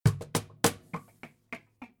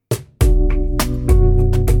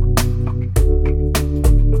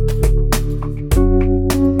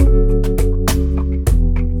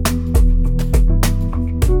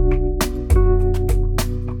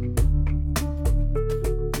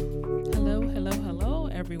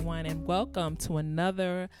everyone, and welcome to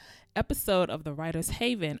another episode of The Writer's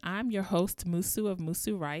Haven. I'm your host, Musu of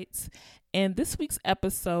Musu Writes, and this week's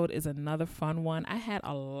episode is another fun one. I had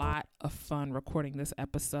a lot of fun recording this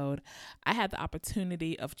episode. I had the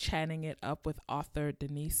opportunity of chatting it up with author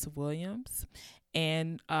Denise Williams,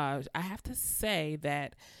 and I have to say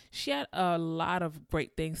that she had a lot of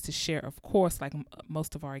great things to share, of course, like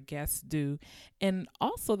most of our guests do. And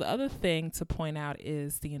also the other thing to point out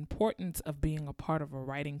is the importance of being a part of a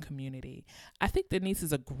writing community. I think Denise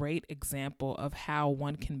is a great example of how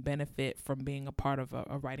one can benefit from being a part of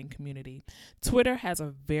a writing community. Twitter has a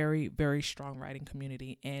very, very strong writing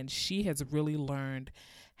community, and she has really learned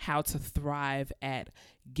how to thrive at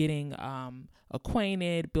getting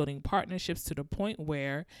acquainted, building partnerships to the point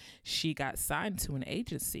where she got signed to an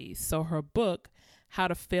agency. So her book, How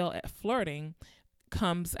to Fail at Flirting,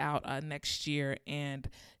 comes out next year, and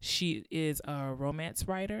she is a romance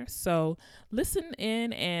writer. So listen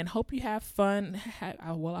in and hope you have fun. I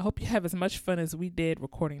hope you have as much fun as we did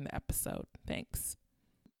recording the episode. Thanks.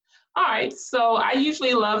 All right, so I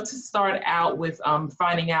usually love to start out with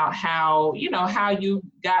finding out how you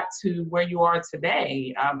got to where you are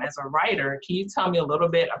today as a writer. Can you tell me a little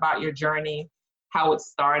bit about your journey, how it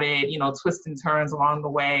started, twists and turns along the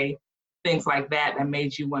way, things like that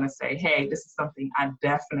made you want to say, hey, this is something I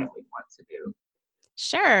definitely want to do?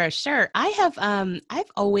 Sure.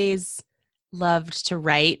 I've always loved to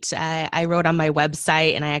write. I wrote on my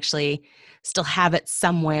website, and I actually still have it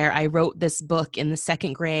somewhere. I wrote this book in the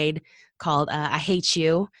second grade called I Hate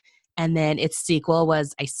You, and then its sequel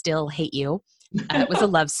was I Still Hate You. It was a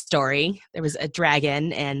love story. There was a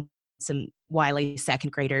dragon and some wily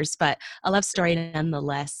second graders, but a love story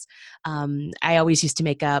nonetheless. I always used to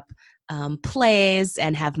make up plays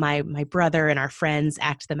and have my brother and our friends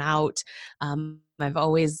act them out. I've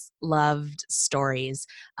always loved stories.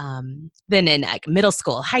 Then in middle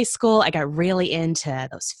school, high school, I got really into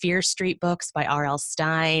those Fear Street books by R.L.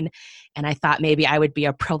 Stine, and I thought maybe I would be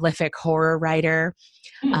a prolific horror writer.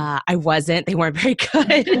 I wasn't. They weren't very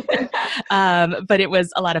good, but it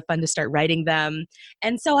was a lot of fun to start writing them.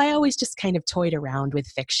 And so I always just kind of toyed around with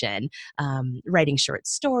fiction, writing short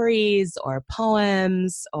stories or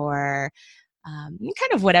poems or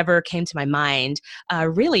kind of whatever came to my mind,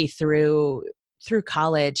 really through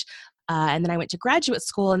college. And then I went to graduate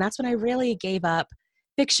school, and that's when I really gave up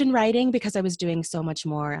fiction writing because I was doing so much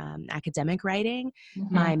more academic writing.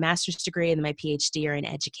 Mm-hmm. My master's degree and my PhD are in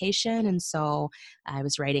education. And so I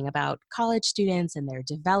was writing about college students and their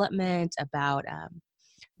development, about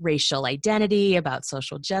racial identity, about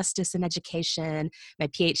social justice in education. My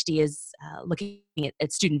PhD is looking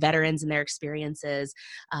at student veterans and their experiences.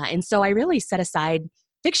 And so I really set aside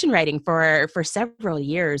fiction writing for several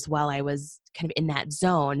years while I was kind of in that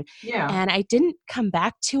zone. Yeah. And I didn't come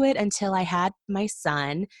back to it until I had my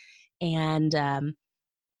son. And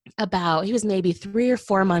he was maybe 3 or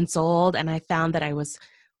 4 months old. And I found that I was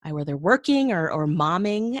either working or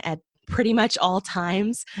momming at pretty much all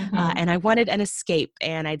times. Mm-hmm. And I wanted an escape.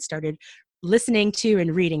 And I'd started listening to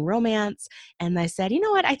and reading romance. And I said, you know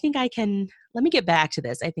what, let me get back to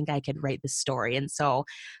this. I think I could write this story. And so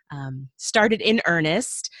started in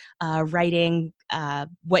earnest writing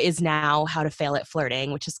what is now How to Fail at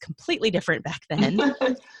Flirting, which is completely different back then.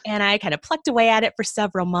 And I kind of plucked away at it for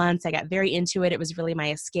several months. I got very into it. It was really my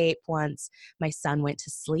escape once my son went to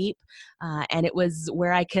sleep. And it was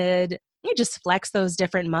where I could just flex those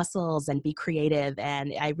different muscles and be creative.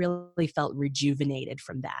 And I really felt rejuvenated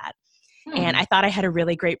from that. And I thought I had a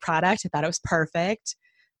really great product. I thought it was perfect.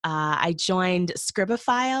 I joined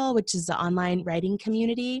Scribophile, which is an online writing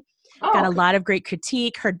community. Got a lot of great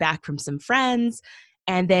critique, heard back from some friends,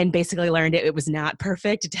 and then basically learned it was not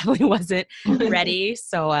perfect. It definitely wasn't ready.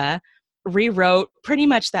 So rewrote pretty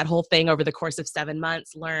much that whole thing over the course of 7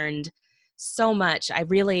 months, learned so much.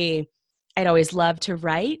 I'd always loved to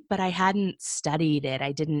write, but I hadn't studied it.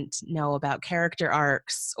 I didn't know about character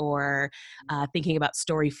arcs or thinking about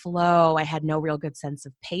story flow. I had no real good sense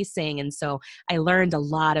of pacing. And so I learned a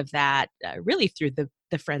lot of that really through the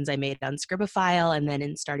friends I made on Scribophile and then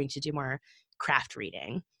in starting to do more craft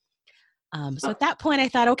reading. So at that point I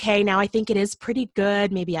thought, okay, now I think it is pretty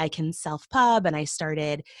good. Maybe I can self-pub. And I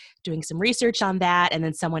started doing some research on that. And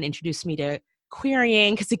then someone introduced me to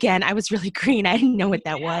querying, because again, I was really green. I didn't know what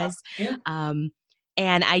that was. Yeah.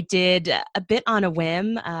 And I did a bit on a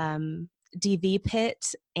whim, DV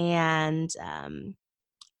Pit and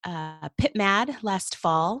Pit Mad last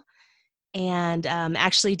fall. And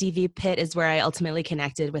actually DV Pit is where I ultimately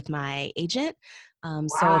connected with my agent. So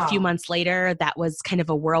a few months later, that was kind of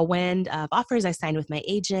a whirlwind of offers. I signed with my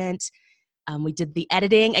agent. We did the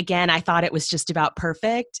editing. Again, I thought it was just about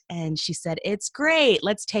perfect. And she said, it's great.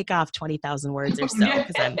 Let's take off 20,000 words or so,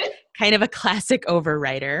 because I'm kind of a classic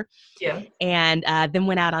overwriter. Yeah. And then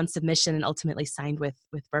went out on submission and ultimately signed with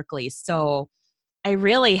Berkeley. So I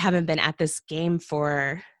really haven't been at this game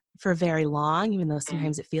for very long, even though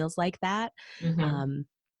sometimes it feels like that. Mm-hmm.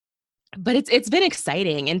 But it's been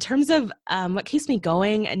exciting in terms of what keeps me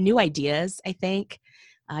going. New ideas, I think.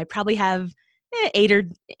 I probably have 8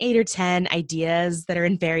 or 10 ideas that are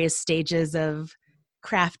in various stages of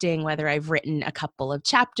crafting, whether I've written a couple of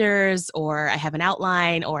chapters or I have an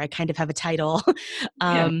outline or I kind of have a title.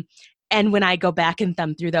 Yeah. And when I go back and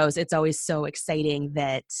thumb through those, it's always so exciting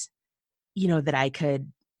that, that I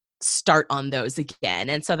could start on those again.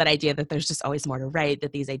 And so that idea that there's just always more to write,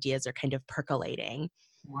 that these ideas are kind of percolating.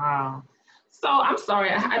 Wow. So I'm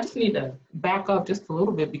sorry, I just need to back up just a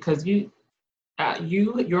little bit because you're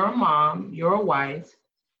a mom, you're a wife,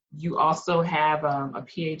 you also have a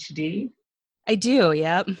PhD. I do,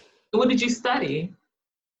 yep. What did you study?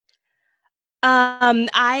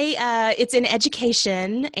 It's in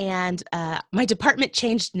education, and my department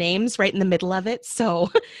changed names right in the middle of it,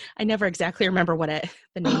 so I never exactly remember what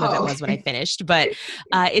the name of it was when I finished. But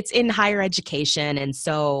it's in higher education, and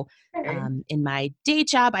so Okay. in my day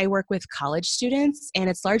job, I work with college students, and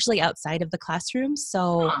it's largely outside of the classroom.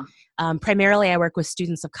 So Huh. primarily, I work with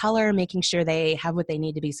students of color, making sure they have what they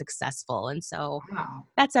need to be successful, and so Wow.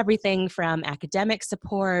 that's everything from academic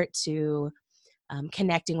support to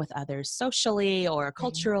connecting with others socially or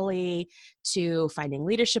culturally, to finding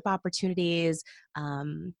leadership opportunities.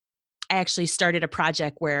 I actually started a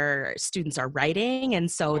project where students are writing, and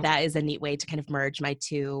so that is a neat way to kind of merge my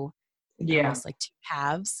two, Yeah. almost like two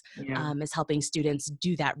halves, Yeah. is helping students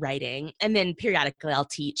do that writing. And then periodically I'll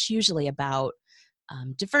teach, usually about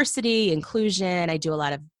diversity, inclusion. I do a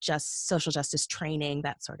lot of just social justice training,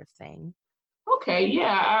 that sort of thing. Okay.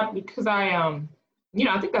 Yeah. Because I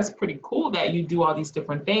think that's pretty cool that you do all these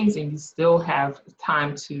different things and you still have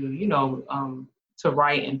time to, to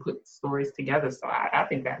write and put stories together. So I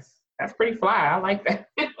think that's pretty fly. I like that.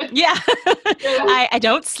 Yeah. Yeah. I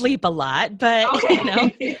don't sleep a lot, but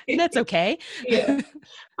Okay. that's okay. Yeah.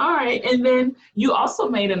 All right. And then you also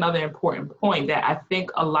made another important point that I think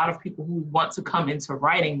a lot of people who want to come into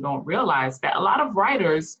writing don't realize that a lot of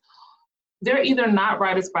writers, they're either not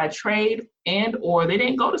writers by trade and or they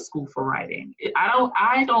didn't go to school for writing.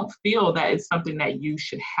 I don't feel that it's something that you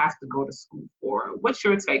should have to go to school for. What's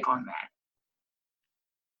your take on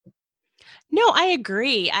that? No, I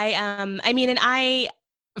agree. I mean, and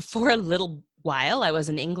for a little while I was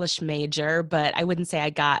an English major, but I wouldn't say I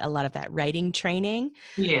got a lot of that writing training.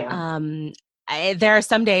 Yeah. Um, there are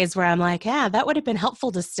some days where I'm like, yeah, that would have been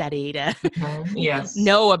helpful to study, to Mhm. Yes.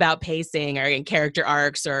 know about pacing or character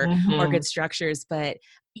arcs or Hmm. good structures. But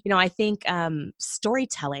I think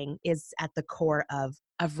storytelling is at the core of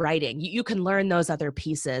writing. You can learn those other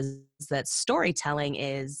pieces. That storytelling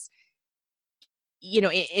is,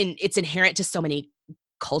 it's inherent to so many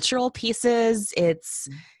cultural pieces.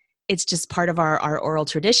 It's just part of our oral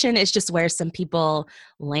tradition. It's just where some people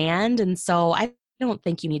land. And so I don't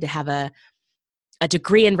think you need to have a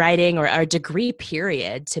degree in writing or a degree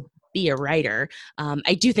period to be a writer.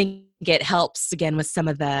 I do think it helps, again, with some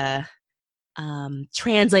of the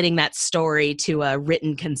translating that story to a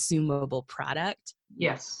written consumable product.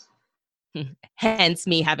 Yes. Hence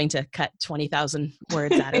me having to cut 20,000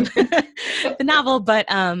 words out of the novel. But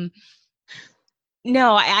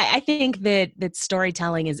no, I think that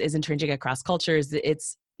storytelling is intrinsic across cultures.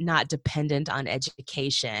 It's not dependent on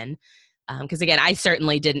education. Because again, I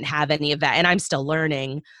certainly didn't have any of that, and I'm still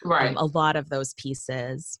learning Right. a lot of those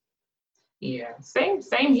pieces. Yeah, same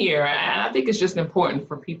here. And I think it's just important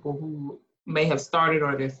for people who may have started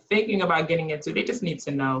or they're thinking about getting into, they just need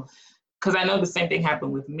to know. Because I know the same thing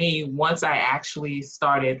happened with me. Once I actually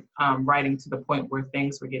started writing to the point where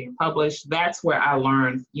things were getting published, that's where I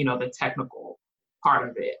learned, the technical part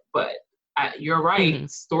of it. But you're right, Mhm.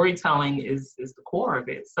 storytelling is the core of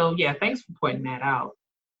it. So yeah, thanks for pointing that out.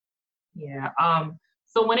 Yeah.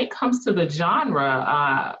 So when it comes to the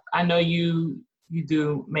genre, I know you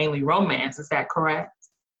do mainly romance. Is that correct?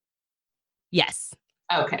 Yes.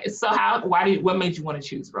 Okay. So what made you want to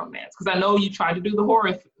choose romance? Because I know you tried to do the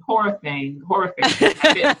horror fiction.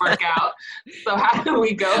 That didn't work out. So how do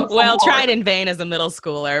we go from Well, horror? tried in vain as a middle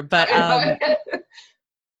schooler, but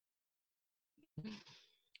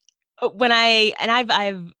when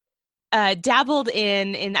I've dabbled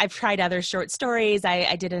in I've tried other short stories.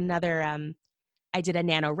 I did another I did a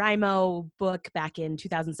NaNoWriMo book back in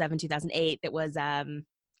 2007, 2008 that was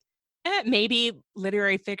maybe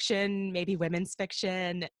literary fiction, maybe women's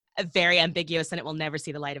fiction. very ambiguous and it will never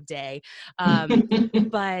see the light of day.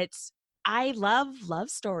 But I love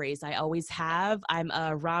stories. I always have. I'm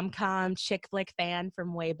a rom-com chick flick fan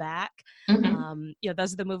from way back. Mhm.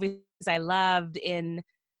 Those are the movies I loved.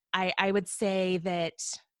 I would say that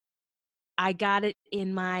I got it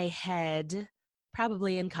in my head,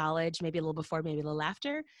 probably in college, maybe a little before, maybe a little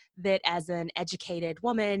after, that as an educated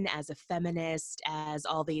woman, as a feminist, as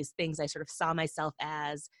all these things I sort of saw myself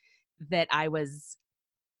as, that I was,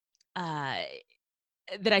 uh,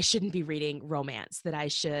 that I shouldn't be reading romance, that I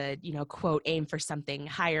should, quote, aim for something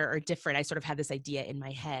higher or different. I sort of had this idea in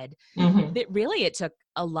my head Mhm. that really it took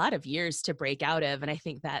a lot of years to break out of. And I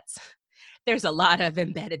think there's a lot of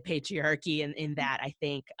embedded patriarchy in that, I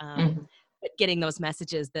think. Mhm. But getting those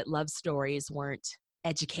messages that love stories weren't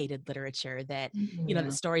educated literature, that, the Yeah.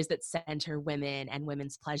 stories that center women and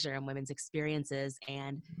women's pleasure and women's experiences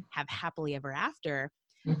and have happily ever after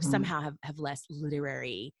Mhm. somehow have less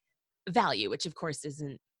literary value, which of course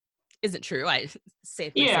isn't true. I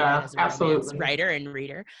safely say that Yeah, as a romance absolutely. writer and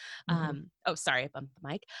reader. Mhm. Oh, sorry, I bumped the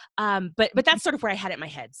mic. But that's sort of where I had it in my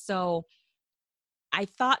head. So I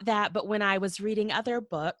thought that, but when I was reading other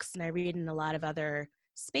books and I read in a lot of other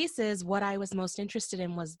spaces, what I was most interested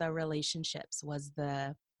in was the relationships, was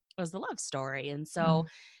the love story. And so Mhm.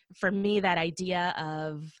 for me, that idea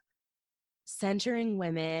of centering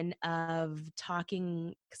women, of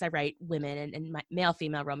talking, because I write women and male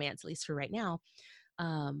female romance, at least for right now,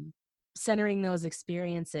 um, centering those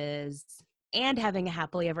experiences and having a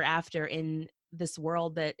happily ever after in this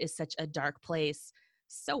world that is such a dark place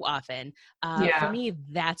so often. For Yeah. me,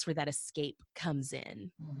 that's where that escape comes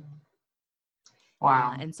in. Mhm.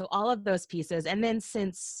 Wow. And so all of those pieces. And then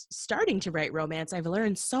since starting to write romance, I've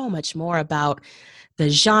learned so much more about the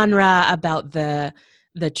genre, about the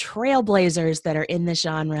trailblazers that are in the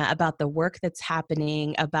genre, about the work that's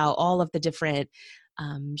happening, about all of the different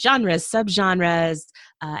genres, subgenres,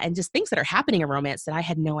 and just things that are happening in romance that I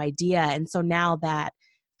had no idea. And so now that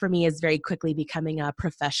for me is very quickly becoming a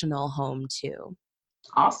professional home too.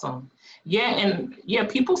 Awesome. Yeah, and yeah,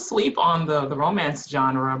 people sleep on the romance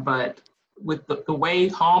genre, but with the way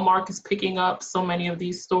Hallmark is picking up so many of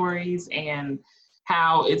these stories and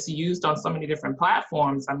how it's used on so many different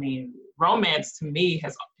platforms, I mean, romance to me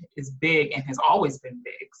is big and has always been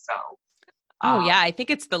big. So Oh um, yeah, I think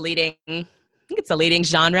it's the leading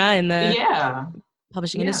genre in the yeah,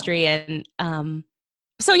 publishing yeah. industry. And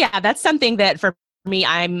so yeah, that's something that for me,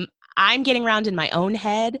 I'm getting around in my own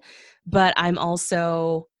head, but I'm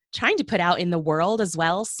also trying to put out in the world as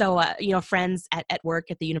well. So friends at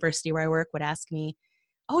work at the university where I work would ask me,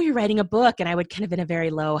 "Oh, you're writing a book," and I would kind of in a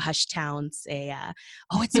very low hush tone say,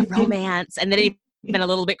 "Oh, it's a romance," and then even a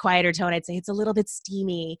little bit quieter tone, I'd say it's a little bit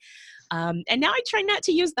steamy. And now I try not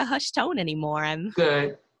to use the hush tone anymore.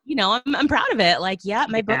 Good. I'm proud of it. Like, yeah,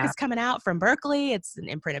 my book Yeah, is coming out from Berkeley. It's an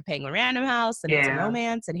imprint of Penguin Random House, and it's a yeah,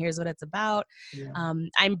 romance, and here's what it's about. yeah.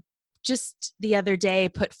 I'm just the other day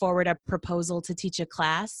put forward a proposal to teach a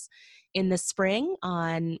class in the spring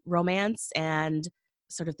on romance and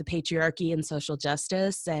sort of the patriarchy and social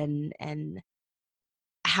justice and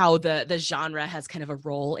how the genre has kind of a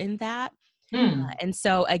role in that. Hmm. And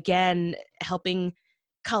so again, helping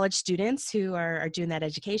college students who are doing that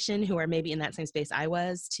education, who are maybe in that same space I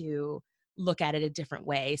was, to look at it a different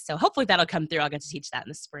way. So hopefully that'll come through. I'll get to teach that in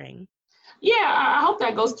the spring. Yeah, I hope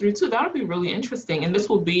that goes through too. That'll be really interesting. And this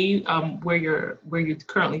will be where you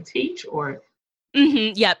currently teach, or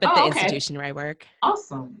Yep, at the oh, okay. institution where I work.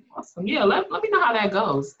 Awesome. Awesome. Yeah, let me know how that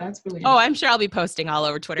goes. That's really Oh, interesting. I'm sure I'll be posting all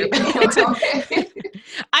over Twitter. Okay.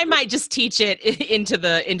 I might just teach it into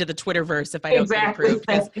the Twitterverse if I don't get Exactly. approved,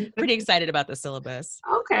 because pretty excited about the syllabus.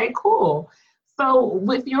 Okay, cool. So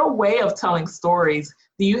with your way of telling stories,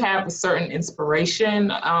 do you have a certain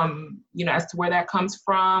inspiration, as to where that comes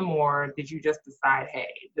from, or did you just decide, hey,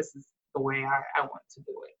 this is the way I want to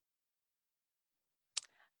do it?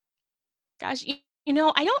 Gosh, I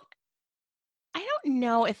don't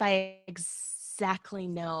know if I exactly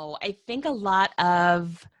know. I think a lot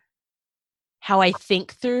of how I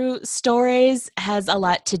think through stories has a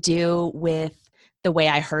lot to do with the way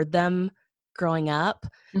I heard them growing up.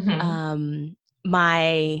 Mm-hmm.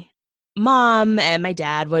 My mom and my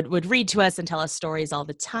dad would read to us and tell us stories all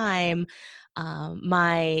the time.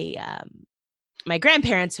 My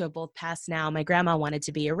grandparents, who have both passed now, my grandma wanted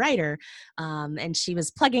to be a writer, and she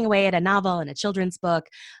was plugging away at a novel and a children's book.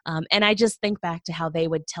 And I just think back to how they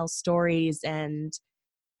would tell stories and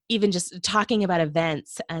even just talking about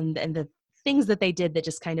events and the things that they did that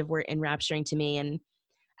just kind of were enrapturing to me. And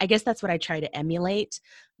I guess that's what I try to emulate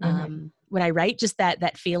Mm-hmm. when I write, just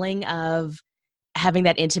that feeling of having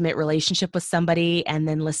that intimate relationship with somebody and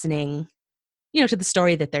then listening to the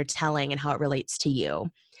story that they're telling and how it relates to you.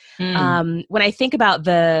 Mm. When I think about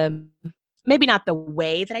maybe not the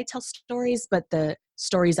way that I tell stories, but the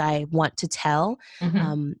stories I want to tell,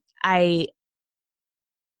 Mm-hmm.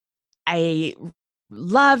 I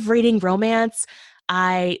love reading romance.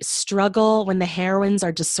 I struggle when the heroines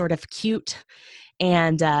are just sort of cute,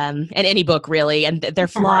 and any book really, and their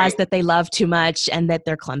flaws Right. that they love too much and that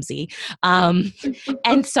they're clumsy. Um,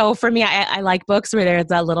 and so for me, I like books where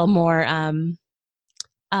there's a little more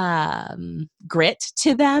grit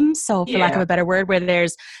to them. So for lack of Yeah. a better word, where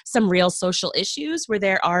there's some real social issues, where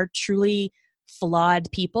there are truly flawed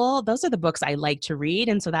people. Those are the books I like to read.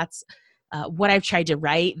 And so that's what I've tried to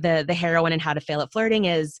write. The Heroine and How to Fail at Flirting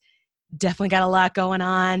is definitely got a lot going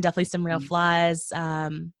on, definitely some real flaws.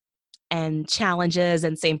 And challenges,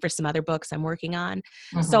 and same for some other books I'm working on.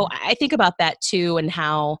 So Mm-hmm. I think about that too, and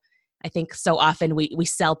how I think so often we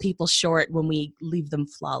sell people short when we leave them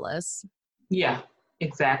flawless. Yeah,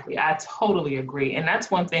 exactly. I totally agree. And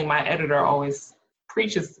that's one thing my editor always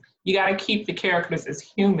preaches. You got to keep the characters as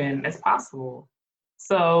human as possible.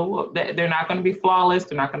 So they're not going to be flawless.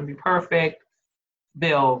 They're not going to be perfect.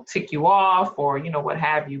 They'll tick you off or, what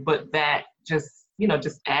have you. But that just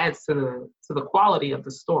adds to the quality of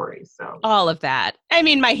the story. So All of that. I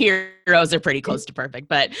mean, my heroes are pretty close to perfect,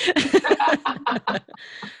 but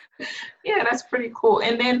yeah, that's pretty cool.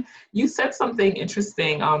 And then you said something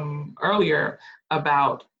interesting earlier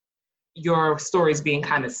about your stories being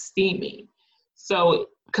kind of steamy. So,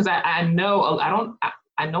 because I know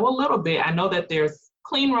I know a little bit. I know that there's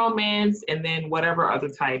clean romance and then whatever other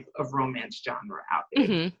type of romance genre out there.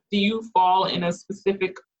 Mhm. Do you fall in a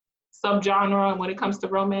specific subgenre when it comes to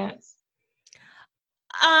romance?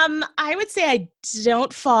 I would say I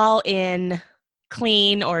don't fall in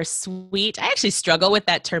clean or sweet. I actually struggle with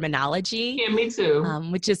that terminology, Yeah, me too.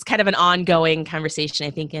 which is kind of an ongoing conversation,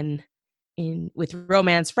 I think, in with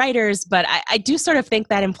romance writers. But I do sort of think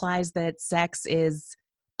that implies that sex is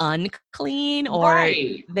unclean, or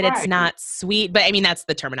Right, that it's right. not sweet. But I mean, that's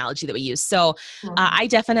the terminology that we use. So Mhm. I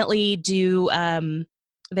definitely do.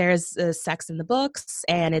 There's sex in the books,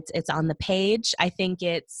 and it's on the page. I think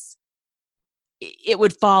it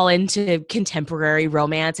would fall into contemporary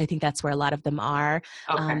romance. I think that's where a lot of them are.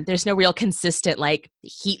 Okay. There's no real consistent like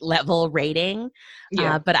heat level rating,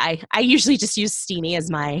 Yeah. but I usually just use steamy as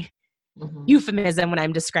my Hmm. euphemism when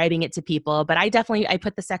I'm describing it to people. But I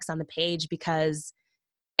put the sex on the page because,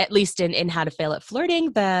 at least in How to Fail at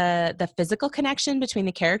Flirting, the physical connection between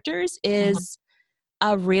the characters Hmm. is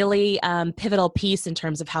a really pivotal piece in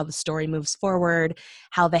terms of how the story moves forward,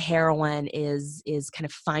 how the heroine is kind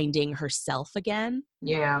of finding herself again.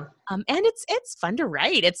 Yeah. And it's fun to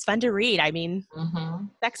write. It's fun to read. I mean, Hmm.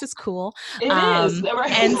 sex is cool. It is, And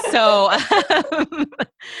right? so,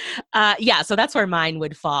 yeah, so that's where mine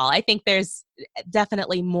would fall. I think there's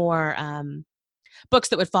definitely more books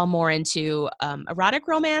that would fall more into erotic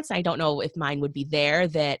romance. I don't know if mine would be there,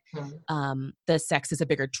 that the sex is a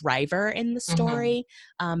bigger driver in the Hmm. story.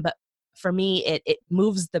 But for me, it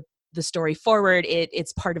moves the story forward.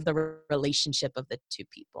 It's part of the relationship of the two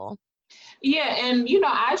people. Yeah, and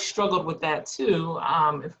I struggled with that too.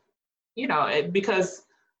 Because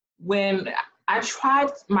when I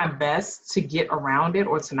tried my best to get around it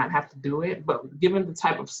or to not have to do it, but given the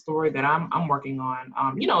type of story that I'm working on,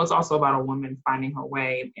 it's also about a woman finding her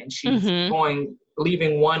way, and she's Hmm.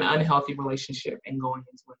 leaving one unhealthy relationship and going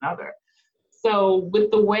into another. So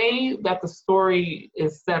with the way that the story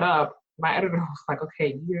is set up, my editor was like,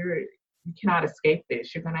 okay, you cannot escape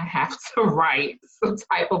this. You're gonna have to write some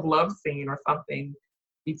type of love scene or something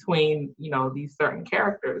between, these certain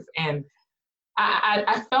characters. And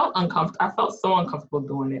I felt uncomfortable. I felt so uncomfortable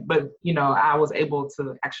doing it, but I was able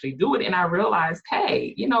to actually do it, and I realized,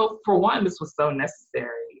 hey, for one, this was so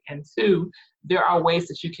necessary, and two, there are ways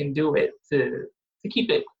that you can do it to keep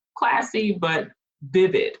it classy but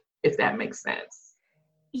vivid, if that makes sense.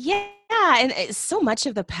 Yeah, and so much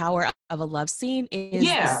of the power of a love scene is the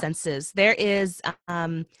Yeah. senses. There is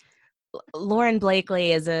Lauren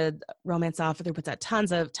Blakely is a romance author who puts out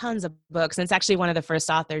tons of books, and it's actually one of the first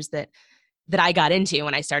authors that I got into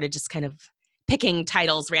when I started just kind of picking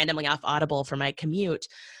titles randomly off Audible for my commute.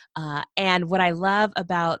 And what I love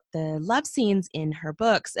about the love scenes in her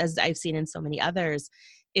books, as I've seen in so many others,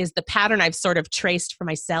 is the pattern I've sort of traced for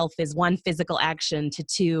myself is one physical action to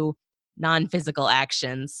two non-physical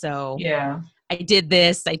actions. So Yeah. I did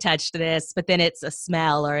this, I touched this, but then it's a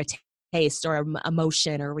smell or a taste or a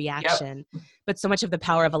motion or Yep. reaction. But so much of the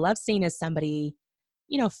power of a love scene is somebody,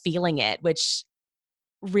 feeling it, which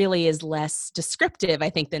really is less descriptive,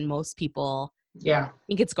 I think, than most people Yeah.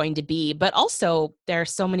 think it's going to be. But also, there are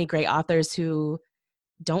so many great authors who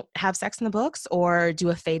don't have sex in the books or do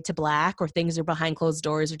a fade to black, or things are behind closed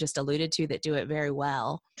doors or just alluded to that do it very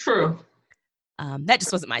well. True. That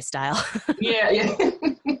just wasn't my style. Yeah.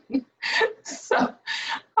 So,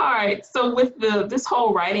 all right. So with this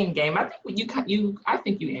whole writing game, I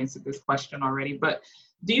think you answered this question already, but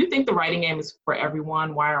do you think the writing game is for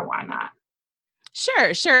everyone? Why or why not?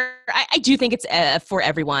 Sure. I do think it's for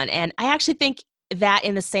everyone. And I actually think that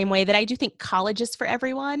in the same way that I do think college is for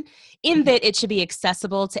everyone, in that it should be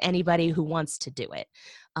accessible to anybody who wants to do it,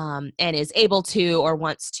 and is able to or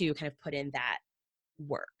wants to kind of put in that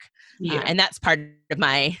work. Yeah. And that's part of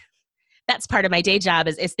my day job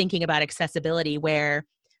is thinking about accessibility, where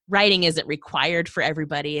writing isn't required for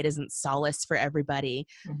everybody. It isn't solace for everybody,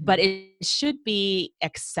 but it should be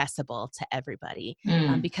accessible to everybody,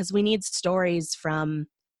 because we need stories from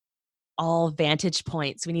all vantage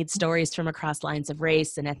points. We need stories from across lines of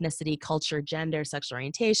race and ethnicity, culture, gender, sexual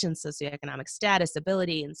orientation, socioeconomic status,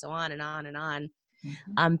 ability, and so on and on and on.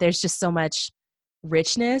 There's just so much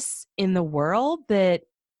richness in the world that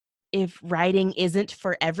if writing isn't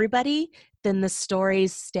for everybody, then the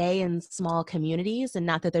stories stay in small communities, and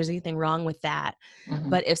not that there's anything wrong with that.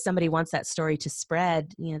 But if somebody wants that story to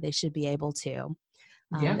spread, they should be able to.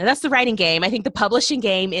 And that's the writing game. I think the publishing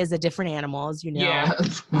game is a different animal, as you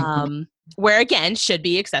know, where again, should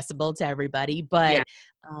be accessible to everybody. But,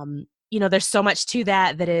 there's so much to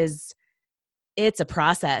that it's a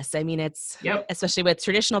process. I mean, it's especially with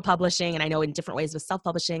traditional publishing, and I know in different ways with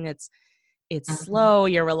self-publishing, it's slow.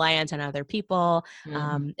 You're reliant on other people.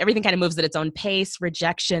 Everything kind of moves at its own pace.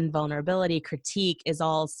 Rejection, vulnerability, critique is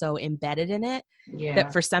all so embedded in it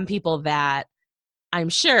that for some people that I'm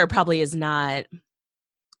sure probably is not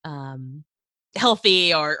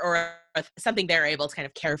healthy or something they're able to kind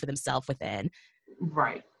of care for themselves within.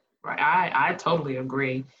 Right. I totally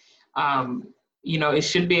agree. It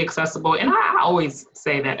should be accessible. And I always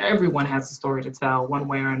say that everyone has a story to tell one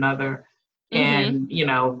way or another. And,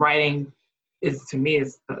 writing to me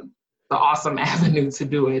is the awesome avenue to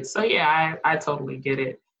do it. So yeah, I totally get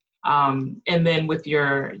it. And then with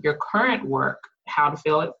your current work, How to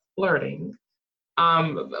Fail at Flirting,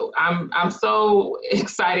 I'm so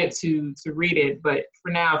excited to read it. But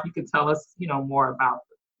for now, if you could tell us, more about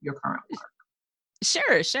your current work.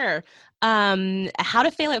 Sure. How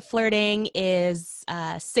to Fail at Flirting is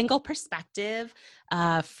a single perspective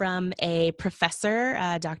from a professor,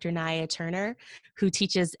 Dr. Naya Turner, who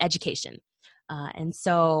teaches education. And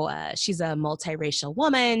so she's a multiracial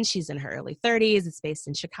woman. She's in her early 30s. It's based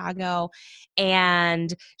in Chicago.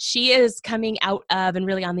 And she is coming out of and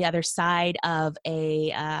really on the other side of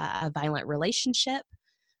a violent relationship,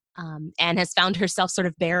 and has found herself sort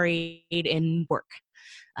of buried in work.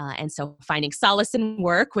 And so finding solace in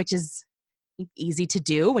work, which is easy to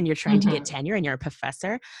do when you're trying to get tenure and you're a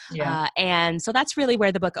professor. And so that's really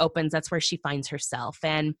where the book opens. That's where she finds herself.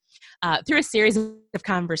 And through a series of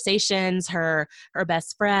conversations, her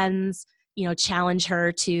best friends, challenge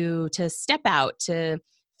her to step out, to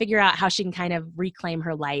figure out how she can kind of reclaim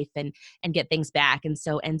her life and get things back. And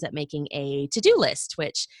so ends up making a to-do list,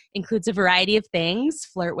 which includes a variety of things.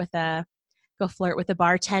 Go flirt with a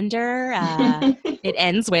bartender. It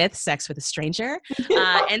ends with sex with a stranger.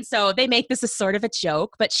 And so they make this a sort of a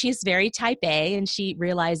joke, but she's very type A, and she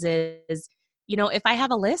realizes, if I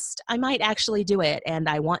have a list, I might actually do it, and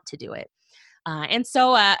I want to do it. And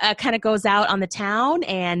so kind of goes out on the town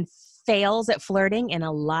and fails at flirting in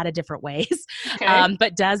a lot of different ways,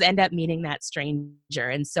 but does end up meeting that stranger.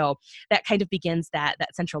 And so that kind of begins that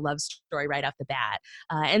central love story right off the bat.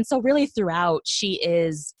 And so really throughout,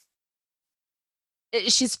 she's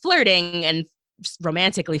flirting and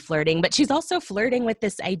romantically flirting, but she's also flirting with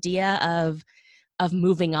this idea of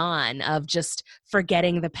moving on, of just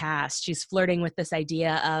forgetting the past. She's flirting with this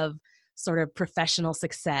idea of sort of professional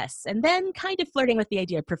success, and then kind of flirting with the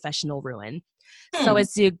idea of professional ruin. So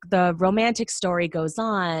as the romantic story goes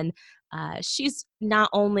on, she's not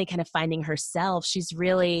only kind of finding herself, she's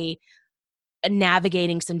really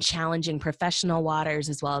navigating some challenging professional waters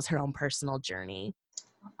as well as her own personal journey.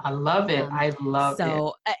 I love it. I love it.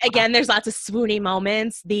 So again, there's lots of swoony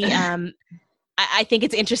moments. I think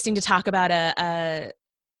it's interesting to talk about a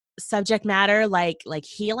subject matter like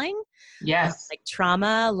healing, like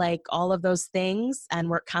trauma, like all of those things, and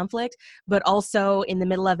work conflict, but also in the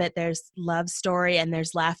middle of it, there's love story and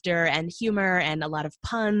there's laughter and humor and a lot of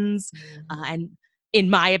puns, and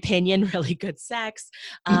in my opinion, really good sex.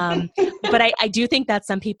 But I do think that's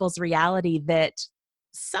some people's reality, that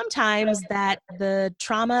sometimes that the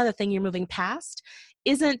trauma, the thing you're moving past,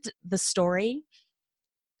 isn't the story.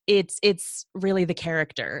 it's really the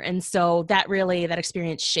character. And so that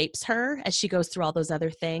experience shapes her as she goes through all those other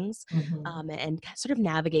things, Mm-hmm. and sort of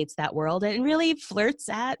navigates that world and really flirts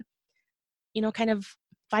at, kind of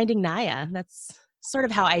finding Naya. That's sort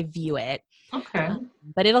of how I view it. Okay.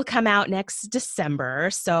 But it'll come out next December.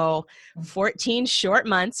 So 14 short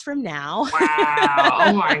months from now. Wow.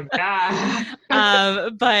 Oh my God.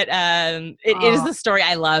 It is Oh, the story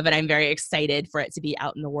I love, and I'm very excited for it to be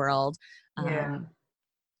out in the world. yeah.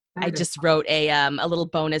 I That is. just wrote a little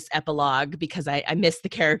bonus epilogue because I missed the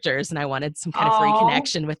characters and I wanted some kind of Oh,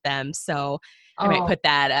 reconnection with them. So I might oh, put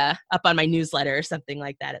that up on my newsletter or something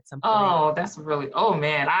like that at some point. oh, that's really, oh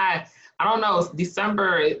man. I don't know. It's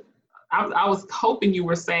December. I was hoping you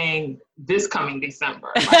were saying this coming December.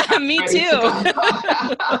 Like I'm Me ready to too.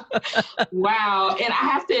 go. Wow. And I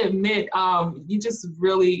have to admit, you just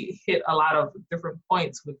really hit a lot of different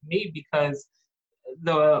points with me because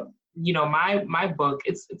my book,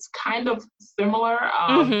 it's kind of similar.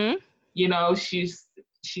 Mm-hmm. She's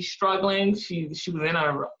struggling. She was in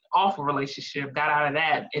an awful relationship, got out of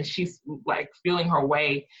that, and she's like feeling her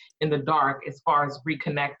way in the dark as far as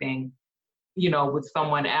reconnecting, with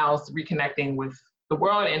someone else, reconnecting with the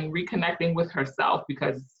world and reconnecting with herself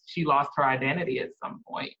because she lost her identity at some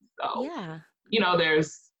point. So, Yeah.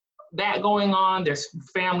 there's that going on. There's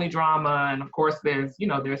family drama, and of course, there's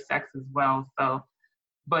sex as well. So,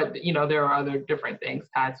 but there are other different things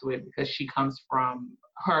tied to it because she comes from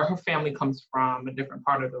her family comes from a different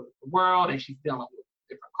part of the world, and she's dealing with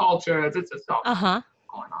different cultures. It's just all Uh-huh.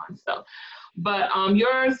 going on. So, but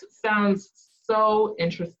yours sounds so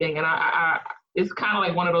interesting, and I it's kind of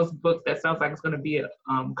like one of those books that sounds like it's going to be a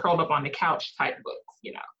curled up on the couch type books.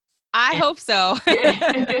 I And, hope so.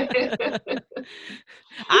 yeah.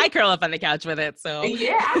 I curl up on the couch with it. So.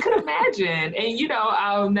 Yeah, I could imagine.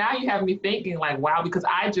 And now you have me thinking like, wow, because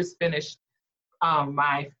I just finished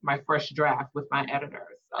my first draft with my editor.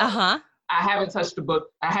 So Uh-huh. I haven't touched the book.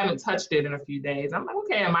 I haven't touched it in a few days. I'm like,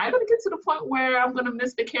 okay, am I going to get to the point where I'm going to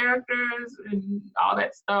miss the characters and all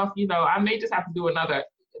that stuff? I may just have to do an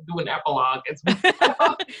epilogue as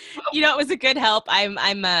well. It was a good help.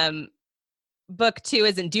 I'm book 2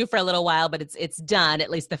 isn't due for a little while, but it's done. At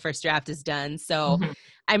least the first draft is done. So Mhm.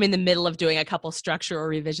 I'm in the middle of doing a couple structural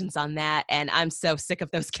revisions on that, and I'm so sick of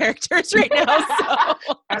those characters right now.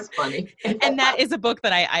 So That's funny. and that is a book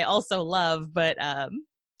that I also love, but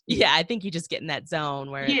yeah, I think you just get in that zone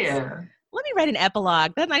where it's, Yeah. let me write an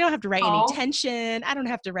epilogue. Then I don't have to write any Oh, tension. I don't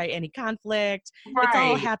have to write any conflict. It's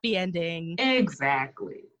all right. happy ending.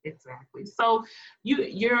 Exactly. So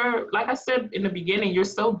you're like I said in the beginning, you're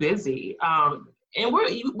so busy. And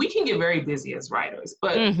we can get very busy as writers,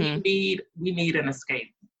 but Mm-hmm. we need an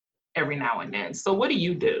escape every now and then. So what do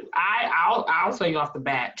you do? I'll tell you off the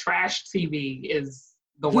bat, trash TV is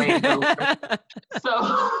the way to go.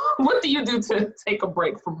 So what do you do to take a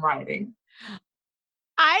break from writing?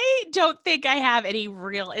 I don't think I have any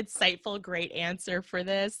real insightful, great answer for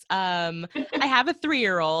this. I have a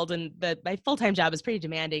 3-year-old, and my full-time job is pretty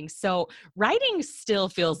demanding. So writing still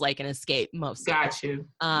feels like an escape mostly. Got you.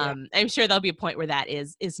 Yeah. I'm sure there'll be a point where that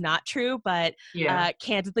is not true, but Yeah.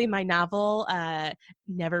 candidly, my novel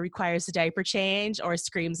never requires a diaper change or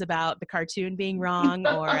screams about the cartoon being wrong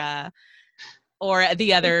or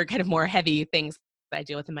the other kind of more heavy things that I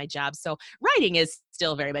deal with in my job. So writing is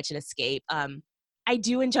still very much an escape. I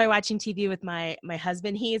do enjoy watching TV with my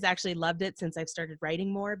husband. He has actually loved it since I've started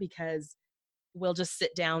writing more because we'll just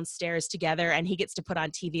sit downstairs together and he gets to put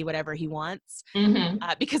on TV whatever he wants. Mm-hmm.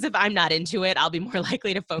 Because if I'm not into it, I'll be more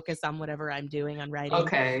likely to focus on whatever I'm doing on writing.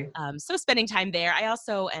 Okay. So spending time there. I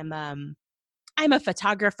also am I'm a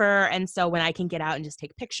photographer, and so when I can get out and just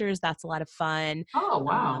take pictures, that's a lot of fun. Oh,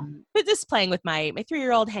 wow. But just playing with my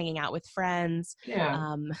 3-year-old, hanging out with friends,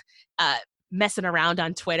 Yeah. uh, messing around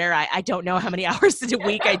on Twitter. I don't know how many hours a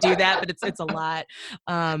week I do that, but it's a lot.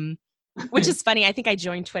 Which is funny. I think I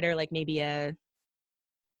joined Twitter like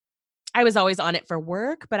I was always on it for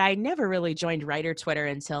work, but I never really joined writer Twitter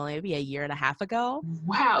until maybe a year and a half ago.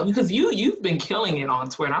 Wow, because you've been killing it on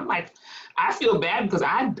Twitter. I'm like, I feel bad because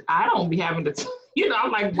I don't be having to,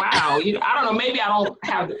 I'm like, wow, I don't know, maybe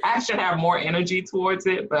I should have more energy towards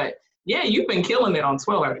it, but yeah, you've been killing it on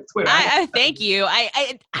Twitter. I thank you.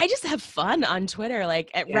 I just have fun on Twitter,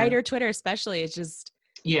 like at writer Twitter especially. It's just,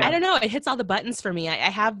 I don't know, it hits all the buttons for me. I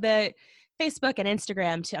have the Facebook and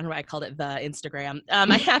Instagram too. I don't know why I called it the Instagram.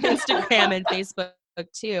 I have Instagram and Facebook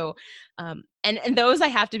too. And those I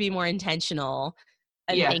have to be more intentional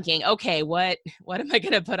and thinking, okay, what am I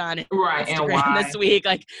going to put on Instagram this week?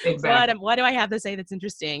 Like, exactly. what do I have to say that's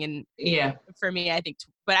interesting? And for me, I think,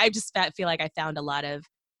 but I just feel like I found a lot of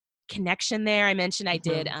connection there. I mentioned I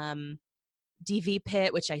did DV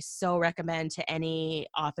Pit, which I so recommend to any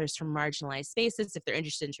authors from marginalized spaces if they're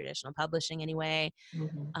interested in traditional publishing anyway.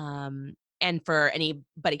 And for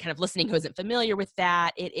anybody kind of listening who isn't familiar with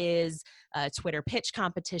that, it is a Twitter pitch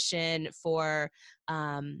competition for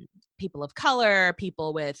people of color,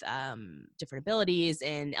 people with different abilities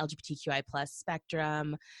in LGBTQI plus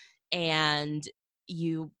spectrum. And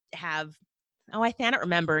you have, I don't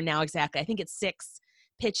remember now exactly. I think it's 6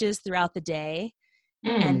 pitches throughout the day.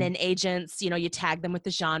 And then agents, you tag them with the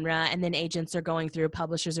genre, and then agents are going through,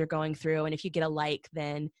 publishers are going through. And if you get a like,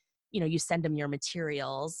 then you send them your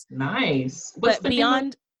materials. Nice. But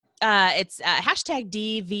beyond, it's hashtag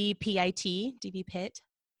DVPIT, DVPIT.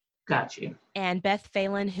 Got you. And Beth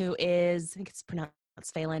Phelan, who is, I think it's pronounced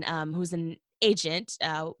Phelan, who's an agent,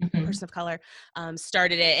 person of color,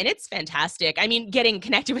 started it. And it's fantastic. I mean, getting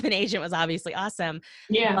connected with an agent was obviously awesome.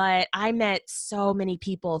 Yeah. But I met so many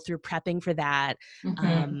people through prepping for that.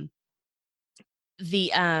 I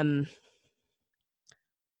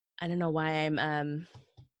don't know why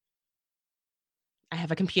I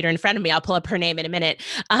have a computer in front of me. I'll pull up her name in a minute.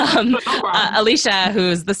 Alicia,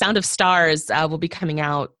 who's The Sound of Stars, will be coming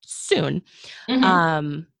out soon.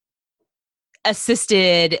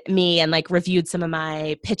 Assisted me and reviewed some of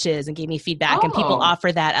my pitches and gave me feedback, and people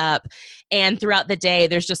offer that up. And throughout the day,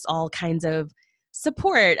 there's just all kinds of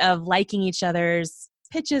support of liking each other's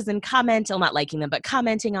pitches and not liking them, but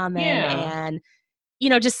commenting on them. And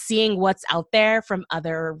just seeing what's out there from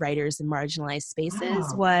other writers in marginalized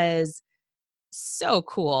spaces was so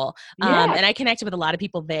cool. And I connected with a lot of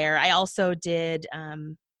people there. I also did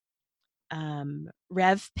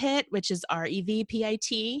Rev Pit, which is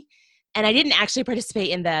REVPIT. And I didn't actually participate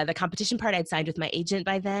in the competition part. I'd signed with my agent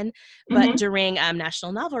by then. But during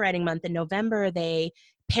National Novel Writing Month in November, they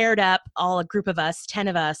paired up a group of us, 10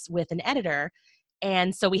 of us, with an editor.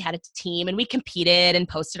 And so we had a team, and we competed and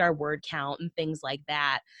posted our word count and things like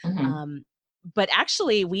that. But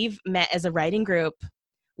actually, we've met as a writing group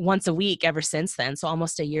once a week ever since then. So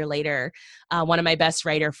almost a year later, one of my best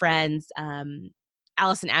writer friends,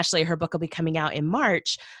 Allison Ashley, her book will be coming out in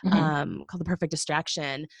March, called The Perfect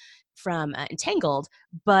Distraction, from Entangled.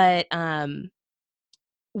 But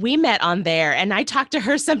we met on there, and I talked to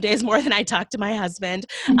her some days more than I talked to my husband.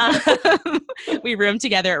 We roomed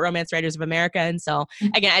together at Romance Writers of America. And so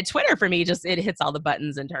again, at Twitter for me, it hits all the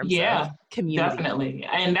buttons in terms of community. Definitely.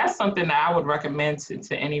 And that's something that I would recommend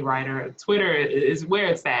to any writer. Twitter is where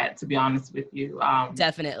it's at, to be honest with you.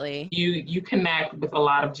 Definitely. You connect with a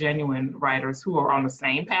lot of genuine writers who are on the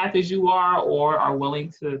same path as you are, or are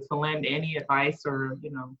willing to lend any advice or,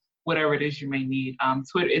 whatever it is you may need.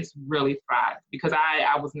 Twitter, it's really thrived, because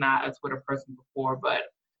I was not a Twitter person before, but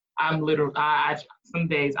I'm literally, some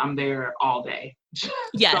days I'm there all day.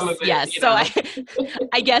 Yes. So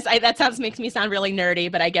I guess that makes me sound really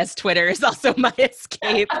nerdy, but I guess Twitter is also my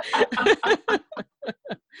escape.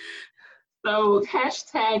 So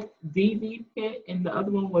hashtag DVPit, and the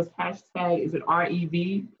other one was hashtag, is it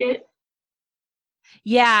REVPit?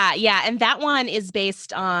 Yeah. And that one is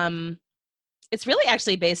based on, it's really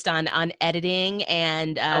actually based on editing,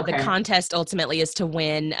 and the contest ultimately is to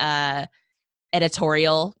win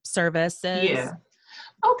editorial services. Yeah.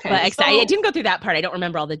 Okay. But I didn't go through that part. I don't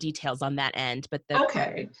remember all the details on that end, but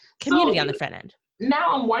the community on the front end.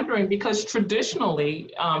 Now I'm wondering, because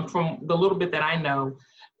traditionally, from the little bit that I know,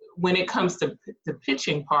 when it comes to the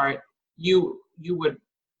pitching part, you would,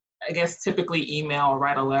 I guess, typically email or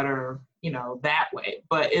write a letter, that way.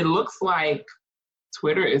 But it looks like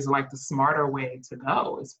Twitter is the smarter way to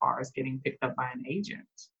go as far as getting picked up by an agent.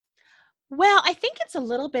 Well, I think it's a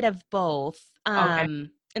little bit of both. Okay.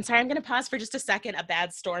 And sorry, I'm going to pause for just a second. A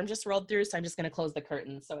bad storm just rolled through, so I'm just going to close the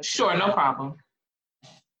curtain. So sure, no problem.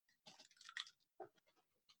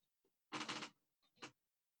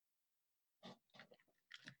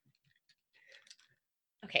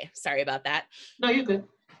 Okay, sorry about that. No, you're good.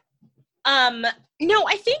 No,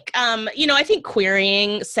 I think, I think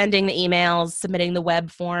querying, sending the emails, submitting the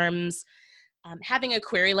web forms, having a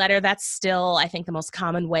query letter, that's still, I think, the most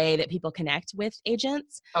common way that people connect with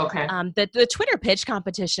agents. Okay. The Twitter pitch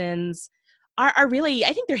competitions are really,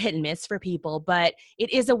 I think they're hit and miss for people, but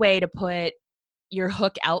it is a way to put your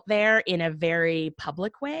hook out there in a very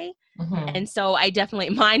public way. And so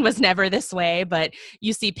mine was never this way, but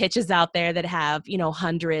you see pitches out there that have,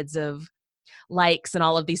 hundreds of likes and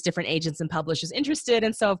all of these different agents and publishers interested.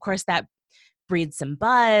 And so, of course, that breeds some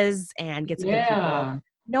buzz and gets people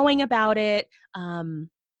knowing about it.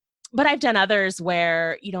 But I've done others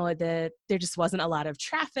where, there just wasn't a lot of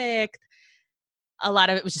traffic. a lot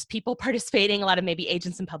of it was just people participating. A lot of maybe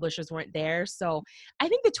agents and publishers weren't there. So I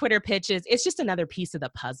think the Twitter pitch it's just another piece of the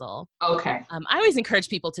puzzle. Okay. I always encourage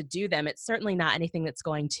people to do them. It's certainly not anything that's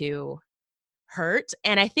going to hurt.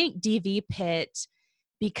 And I think DV Pit,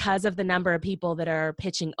 because of the number of people that are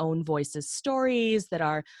pitching own voices stories that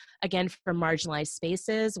are, again, from marginalized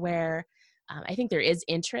spaces where I think there is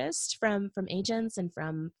interest from agents and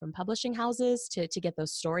from publishing houses to get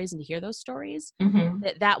those stories and to hear those stories. Mm-hmm.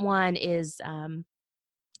 That one is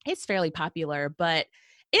it's fairly popular, but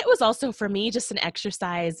it was also for me just an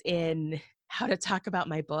exercise in how to talk about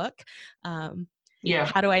my book. Yeah.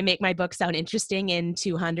 How do I make my book sound interesting in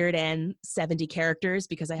 270 characters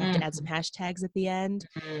because I have to add some hashtags at the end?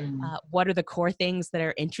 What are the core things that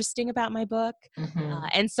are interesting about my book?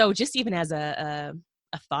 And so just even as a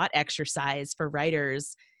thought exercise for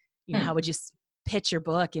writers, how would you pitch your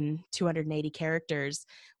book in 280 characters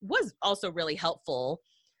was also really helpful.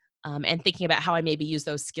 And thinking about how I maybe use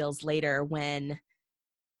those skills later when,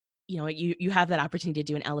 you have that opportunity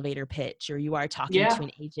to do an elevator pitch, or you are talking to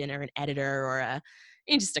an agent or an editor or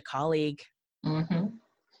just a colleague. Mm-hmm.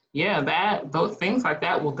 Yeah, those things like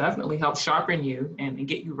that will definitely help sharpen you and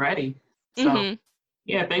get you ready. So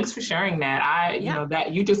yeah, thanks for sharing that.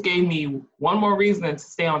 That you just gave me one more reason to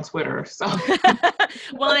stay on Twitter. So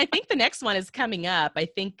well, and I think the next one is coming up. I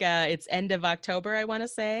think it's end of October, I want to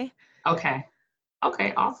say. Okay,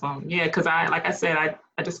 awesome. Yeah, because like I said,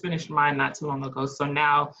 I just finished mine not too long ago. So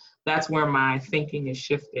now that's where my thinking is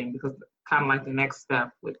shifting, because kind of like the next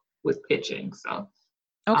step with pitching. So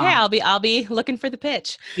okay, I'll be looking for the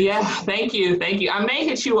pitch. Yeah, thank you. I may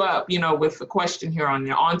hit you up, with a question here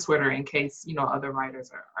on Twitter in case, other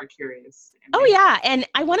writers are curious. Oh yeah, and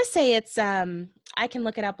I want to say it's I can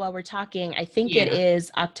look it up while we're talking. I think it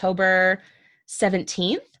is October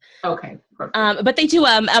 17th. Okay, perfect. But they do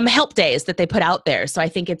help days that they put out there. So I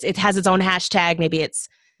think it has its own hashtag. Maybe it's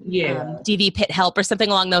DV Pit Help or something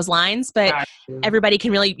along those lines. But everybody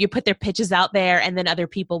can you put their pitches out there, and then other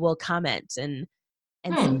people will comment and see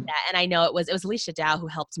that. And I know it was Alicia Dow who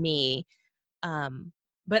helped me.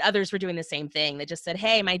 But others were doing the same thing. They just said,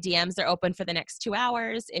 hey, my DMs are open for the next 2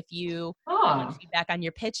 hours. If you want feedback on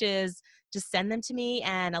your pitches, just send them to me.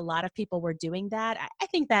 And a lot of people were doing that. I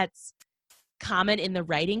think that's common in the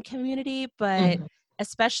writing community, but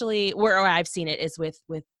especially where I've seen it is with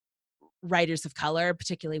writers of color,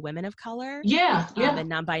 particularly women of color. And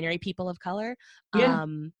non-binary people of color.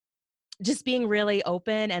 Just being really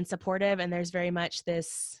open and supportive. And there's very much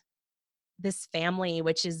this family,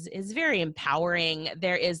 which is very empowering.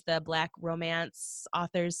 There is the Black Romance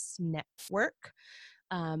Authors Network,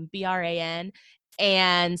 BRAN.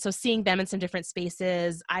 And so seeing them in some different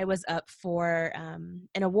spaces, I was up for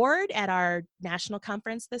an award at our national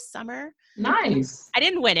conference this summer. Nice. I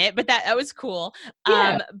didn't win it, but that was cool.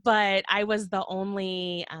 But I was the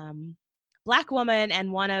only Black woman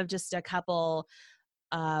and one of just a couple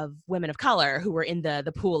of women of color who were in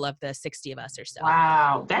the pool of the 60 of us or so.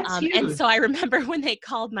 Wow, that's huge. And so I remember when they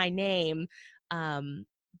called my name,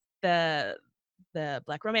 the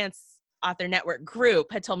Black Romance Author Network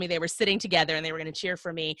group had told me they were sitting together and they were going to cheer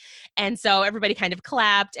for me. And so everybody kind of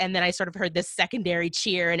clapped, and then I sort of heard this secondary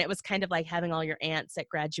cheer, and it was kind of like having all your aunts at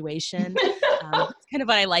graduation. It's kind of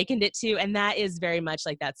what I likened it to. And that is very much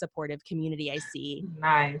like that supportive community I see.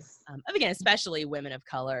 Nice. Again, especially women of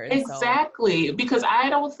color. And exactly. Because I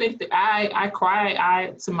don't think that I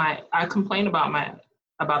complain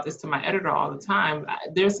about this to my editor all the time.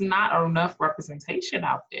 There's not enough representation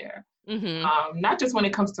out there. Not just when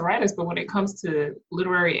it comes to writers, but when it comes to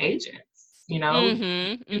literary agents. You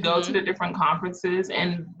go to the different conferences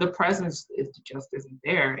and the presence just isn't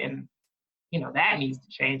there. And that needs to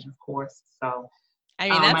change, of course. So I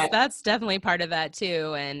mean, that's definitely part of that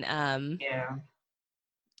too. And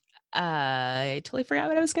I totally forgot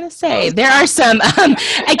what I was going to say. There are some,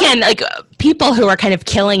 again, like people who are kind of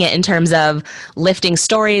killing it in terms of lifting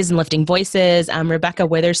stories and lifting voices. Rebecca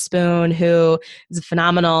Witherspoon, who is a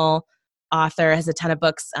phenomenal author, has a ton of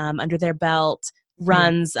books under their belt,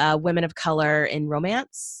 runs Women of Color in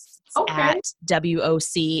Romance at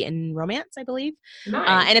WOC in Romance, I believe.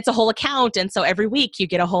 Nice. And it's a whole account. And so every week you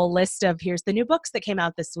get a whole list of here's the new books that came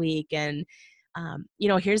out this week. And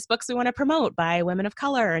here's books we want to promote by women of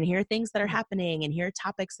color, and here are things that are happening, and here are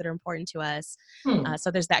topics that are important to us. So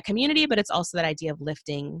there's that community, but it's also that idea of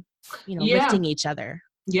lifting each other.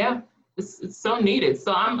 Yeah, it's so needed.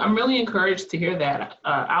 So I'm really encouraged to hear that.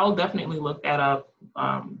 I'll definitely look that up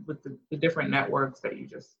with the different networks that you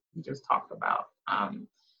just talked about.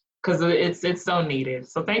 Because it's so needed.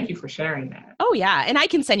 So thank you for sharing that. Oh yeah, and I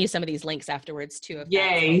can send you some of these links afterwards too.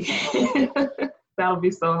 Yay. That would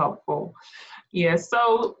be so helpful. Yeah,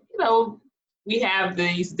 so, we have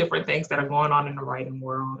these different things that are going on in the writing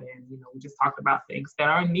world, and we just talked about things that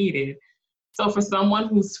are needed. So for someone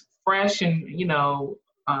who's fresh and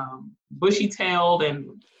bushy-tailed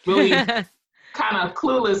and really kind of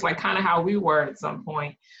clueless, like kind of how we were at some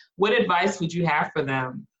point, what advice would you have for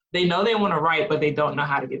them? They know they want to write, but they don't know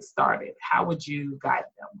how to get started. How would you guide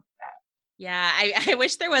them with that? Yeah, I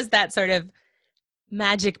wish there was that sort of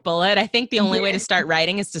magic bullet. I think the only way to start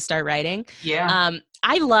writing is to start writing. Yeah.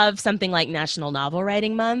 I love something like National Novel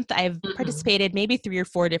Writing Month. I've participated maybe 3 or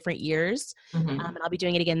 4 different years, and I'll be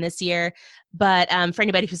doing it again this year. But for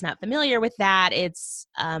anybody who's not familiar with that, it's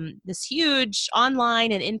this huge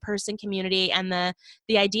online and in-person community, and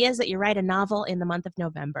the idea is that you write a novel in the month of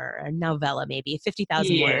November, a novella maybe,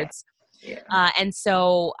 50,000 words. Yeah. And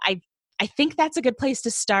so I think that's a good place to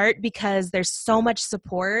start because there's so much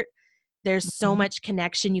support. There's so much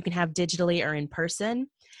connection you can have digitally or in person.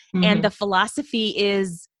 And the philosophy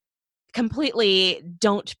is completely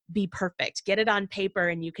don't be perfect. Get it on paper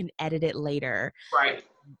and you can edit it later. Right.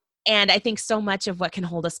 And I think so much of what can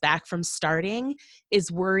hold us back from starting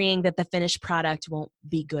is worrying that the finished product won't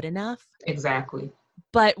be good enough. Exactly.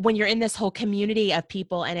 But when you're in this whole community of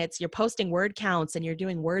people and you're posting word counts and you're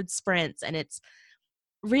doing word sprints, and it's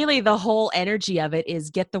really the whole energy of it is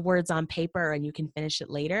get the words on paper and you can finish it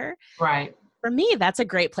later. Right. For me, that's a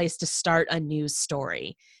great place to start a new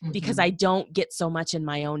story because I don't get so much in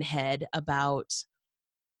my own head about,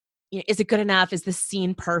 is it good enough? Is this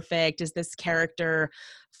scene perfect? Is this character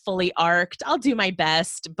fully arced? I'll do my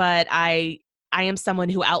best, but I am someone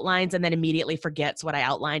who outlines and then immediately forgets what I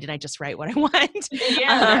outlined and I just write what I want.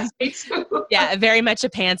 Yeah, that's me too. Yeah, very much a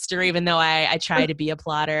pantster, even though I try to be a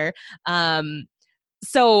plotter.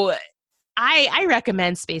 So I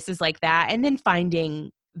recommend spaces like that, and then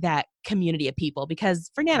finding that community of people, because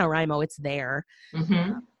for NaNoWriMo, it's there.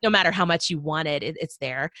 No matter how much you want it, it's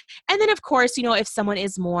there. And then, of course, if someone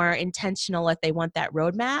is more intentional, if they want that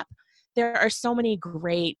roadmap, there are so many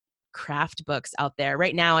great craft books out there.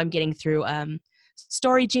 Right now, I'm getting through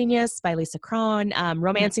Story Genius by Lisa Cron.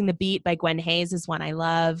 Romancing the Beat by Gwen Hayes is one I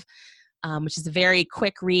love. Which is a very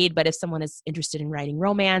quick read, but if someone is interested in writing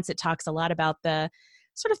romance, it talks a lot about the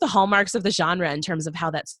sort of the hallmarks of the genre in terms of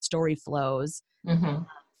how that story flows.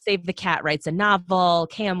 Save the Cat writes a novel.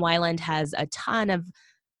 K.M. Weiland has a ton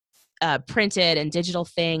of printed and digital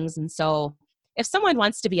things. And so if someone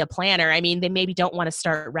wants to be a planner, I mean, they maybe don't want to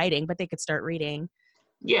start writing, but they could start reading.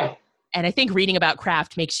 Yeah. And I think reading about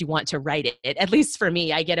craft makes you want to write it. At least for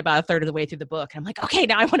me, I get about a third of the way through the book. And I'm like, okay,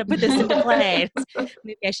 now I want to put this into play.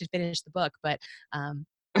 Maybe I should finish the book. But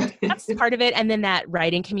that's part of it. And then that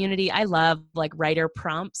writing community, I love like writer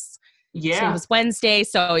prompts. Yeah. So it was Wednesday.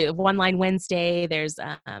 So One Line Wednesday. There's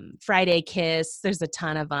Friday Kiss. There's a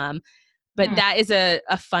ton of them. But that is a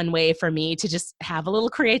fun way for me to just have a little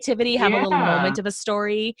creativity, have a little moment of a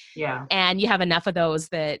story. Yeah. And you have enough of those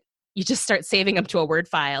that you just start saving them to a Word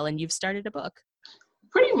file and you've started a book.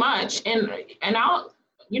 Pretty much. And I'll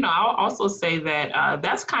also say that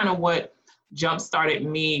that's kind of what jump-started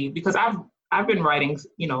me, because I've been writing,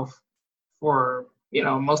 for,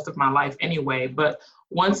 most of my life anyway. But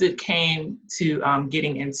once it came to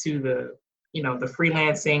getting into the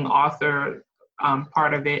freelancing author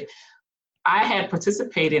part of it, I had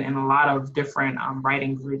participated in a lot of different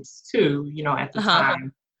writing groups too, at the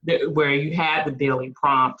time, where you had the daily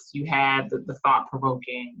prompts, you had the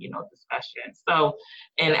thought-provoking, discussion. So,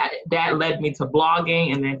 and that led me to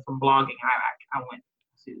blogging. And then from blogging, I went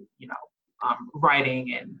to,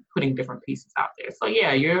 writing and putting different pieces out there. So yeah,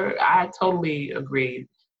 I totally agree.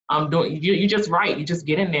 You just write, you just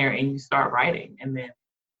get in there and you start writing. And then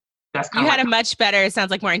that's kind of had a much better, it sounds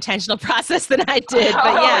like more intentional process than I did.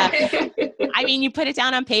 But yeah, I mean, you put it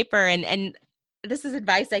down on paper and this is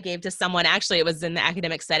advice I gave to someone. Actually, it was in the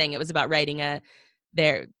academic setting. It was about writing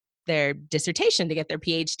their dissertation to get their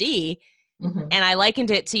PhD. And I likened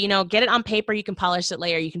it to, get it on paper. You can polish it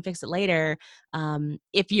later. You can fix it later.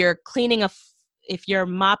 If you're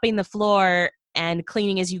mopping the floor and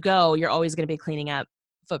cleaning as you go, you're always going to be cleaning up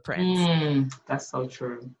footprints. That's so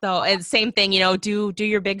true. So it's same thing, do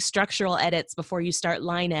your big structural edits before you start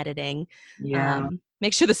line editing. Yeah.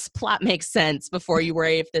 Make sure this plot makes sense before you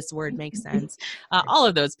worry if this word makes sense. All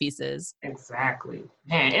of those pieces. Exactly.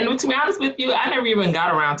 Man, and to be honest with you, I never even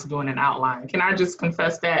got around to doing an outline. Can I just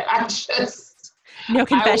confess that? No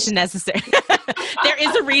confession necessary. There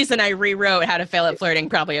is a reason I rewrote How to Fail at Flirting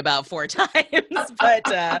probably about 4 times.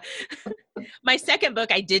 But my second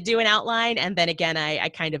book, I did do an outline. And then again, I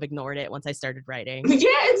kind of ignored it once I started writing. Yeah,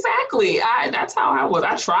 exactly. That's how I was.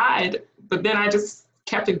 I tried, but then I just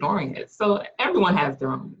kept ignoring it. So everyone has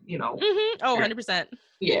their own, Oh, 100%.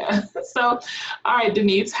 Yeah. So, all right,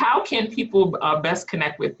 Denise, how can people best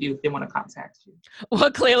connect with you if they want to contact you?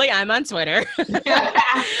 Well, clearly I'm on Twitter.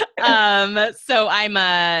 So I'm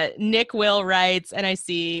Nick Will Writes, and I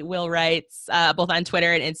see Will Writes both on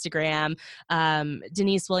Twitter and Instagram.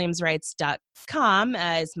 DeniseWilliamsWrites.com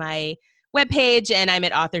is my webpage, and I'm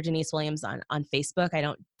at author Denise Williams on Facebook. I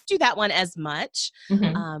don't do that one as much.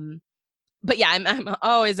 Mm-hmm. But yeah, I'm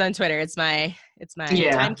always on Twitter. It's my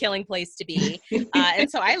time killing place to be. And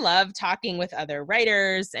so I love talking with other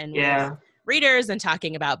writers and with readers and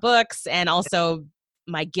talking about books, and also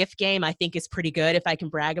my gift game I think is pretty good, if I can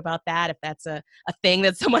brag about that, if that's a thing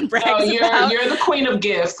that someone brags about. You're the queen of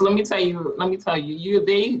gifts. Let me tell you,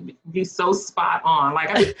 they be so spot on.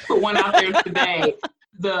 Like I put one out there today.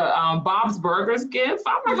 The Bob's Burgers gift.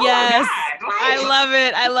 I'm like, yes, oh my God. Like,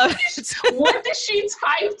 I love it. What did she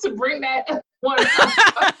type to bring that one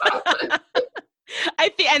up?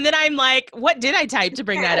 And then I'm like, what did I type to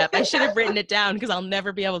bring that up? I should have written it down because I'll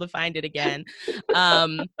never be able to find it again.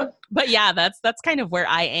 But yeah, that's kind of where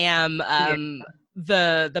I am.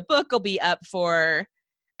 The book will be up for,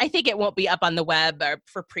 I think it won't be up on the web or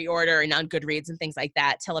for pre-order and on Goodreads and things like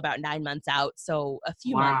that till about 9 months out. So a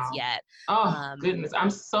few months yet. Oh, goodness. I'm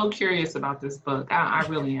so curious about this book. I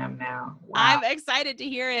really am now. Wow. I'm excited to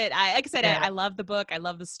hear it. Like I said, I love the book. I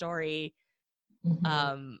love the story.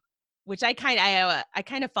 Mm-hmm. Which I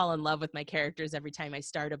kind of fall in love with my characters every time I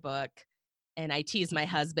start a book, and I tease my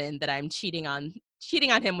husband that I'm cheating on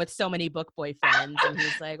him with so many book boyfriends, and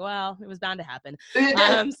he's like, well, it was bound to happen.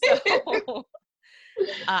 So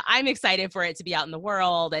I'm excited for it to be out in the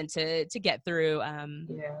world and to get through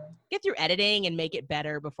editing and make it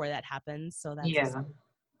better before that happens. So that's awesome.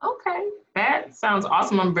 Okay, that sounds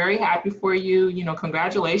awesome. I'm very happy for you.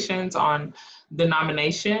 Congratulations on the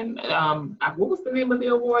nomination. What was the name of the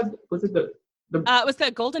award? Was it the it was the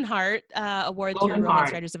Golden Heart Award through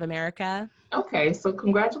Romance Writers of America. Okay, so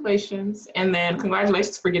congratulations, and then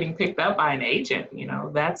congratulations for getting picked up by an agent.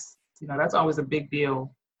 That's always a big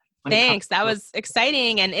deal. Thanks. That was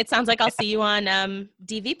exciting, and it sounds like I'll see you on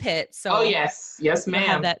DV Pit. So yes,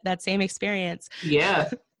 ma'am. Have that same experience. Yeah.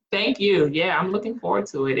 Thank you. Yeah, I'm looking forward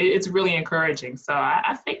to it. It's really encouraging. So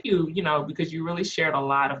I thank you, because you really shared a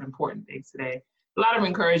lot of important things today, a lot of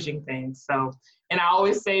encouraging things. So, and I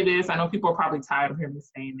always say this, I know people are probably tired of hearing me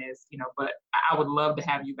saying this, but I would love to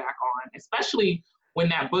have you back on, especially when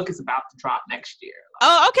that book is about to drop next year.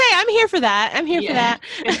 Oh, okay. I'm here for that. For that.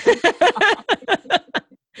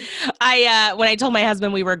 When I told my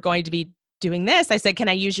husband we were going to be doing this, I said, can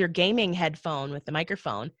I use your gaming headphone with the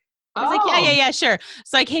microphone? I was like, yeah, sure.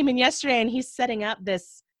 So I came in yesterday and he's setting up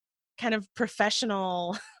this kind of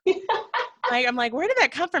professional, I'm like, where did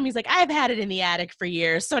that come from? He's like, I've had it in the attic for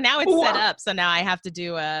years. So now it's set up. So now I have to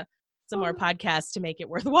do some more podcasts to make it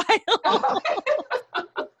worthwhile.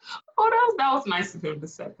 That was nice of him to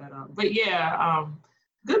set that up. But yeah,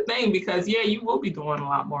 good thing because you will be doing a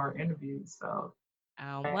lot more interviews. So.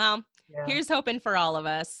 Here's hoping for all of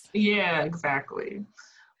us. Yeah, exactly.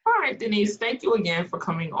 All right, Denise, thank you again for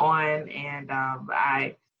coming on. And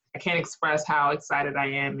I can't express how excited I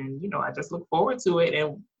am. And, I just look forward to it.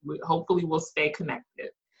 And hopefully we'll stay connected.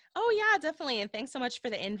 Oh, yeah, definitely. And thanks so much for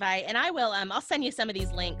the invite. And I will, I'll send you some of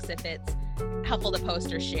these links if it's helpful to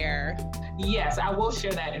post or share. Yes, I will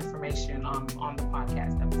share that information on the podcast.